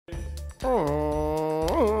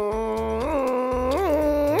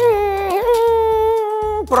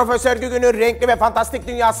Profesör Gügü'nün renkli ve fantastik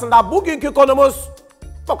dünyasında bugünkü konumuz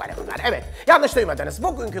Bukalemunlar. Evet, yanlış duymadınız.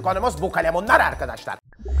 Bugünkü konumuz Bukalemunlar arkadaşlar.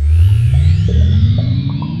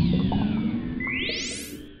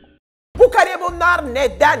 Bukalemunlar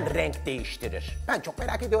neden renk değiştirir? Ben çok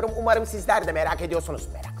merak ediyorum. Umarım sizler de merak ediyorsunuz.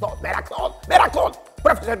 Meraklı ol, meraklı ol, meraklı ol.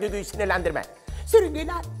 Profesör Gügü'yü sinirlendirme.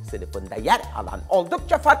 Sürüngenler sınıfında yer alan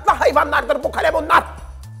oldukça farklı hayvanlardır bukalemunlar.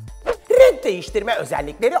 Renk değiştirme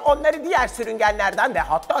özellikleri onları diğer sürüngenlerden ve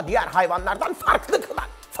hatta diğer hayvanlardan farklı kılar.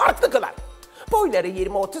 Farklı kılar. Boyları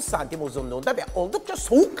 20-30 santim uzunluğunda ve oldukça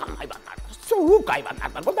soğukkanlı hayvanlardır. Soğuk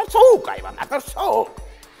hayvanlardır. Bunlar soğuk hayvanlardır. Soğuk.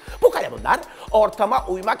 Bukalemunlar ortama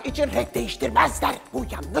uymak için renk değiştirmezler. Bu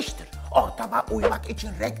yanlıştır. Ortama uymak için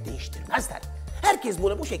renk değiştirmezler. Herkes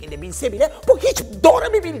bunu bu şekilde bilse bile bu hiç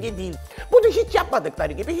doğru bir bilgi değil. Bunu hiç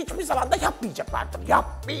yapmadıkları gibi hiçbir zaman da yapmayacaklardır.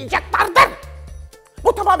 Yapmayacaklardır.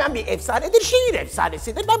 Bu tamamen bir efsanedir, şehir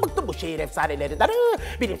efsanesidir. Ben bıktım bu şehir efsanelerinden.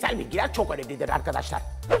 Bilimsel bilgiler çok önemlidir arkadaşlar.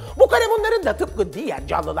 Bukalemunların da tıpkı diğer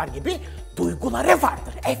canlılar gibi duyguları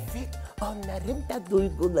vardır. Evet, onların da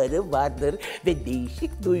duyguları vardır ve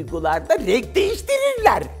değişik duygularda renk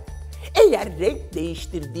değiştirirler. Eğer renk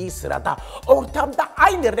değiştirdiği sırada ortamda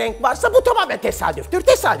aynı renk varsa bu tamamen tesadüftür,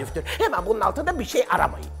 tesadüftür. Hemen bunun altında bir şey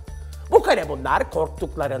aramayın. Bukalemunlar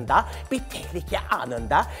korktuklarında, bir tehlike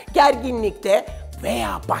anında, gerginlikte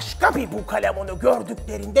veya başka bir bukalemunu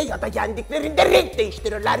gördüklerinde ya da yendiklerinde renk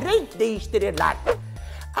değiştirirler, renk değiştirirler.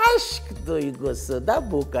 Aşk duygusu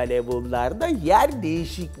da bukalemunlarda yer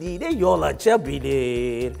değişikliğine yol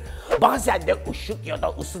açabilir. Bazen de ışık ya da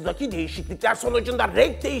ısıdaki değişiklikler sonucunda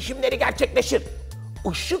renk değişimleri gerçekleşir.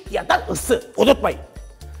 Işık ya da ısı, unutmayın.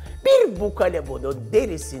 Bir bukalemunun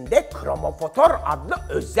derisinde kromofotor adlı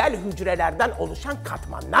özel hücrelerden oluşan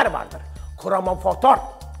katmanlar vardır. Kromofotor.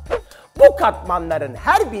 Bu katmanların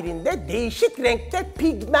her birinde değişik renkte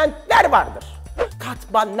pigmentler vardır.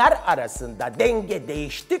 Katmanlar arasında denge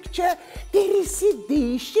değiştikçe derisi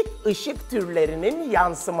değişik ışık türlerinin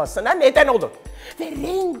yansımasına neden olur. Ve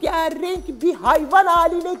rengarenk bir hayvan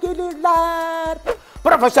haline gelirler.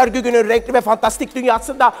 Profesör Gügü'nün renkli ve fantastik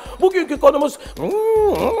dünyasında bugünkü konumuz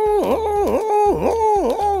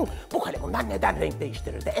Bukalemunlar neden renk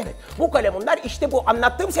değiştirirdi? Evet, bukalemunlar işte bu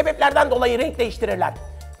anlattığım sebeplerden dolayı renk değiştirirler.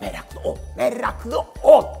 Meraklı ol, meraklı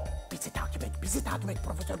ol. Bizi takip et, bizi takip et.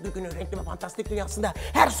 Profesör Gügü'nün renkli ve fantastik dünyasında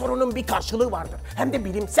her sorunun bir karşılığı vardır. Hem de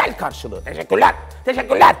bilimsel karşılığı. Teşekkürler,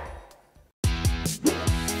 teşekkürler.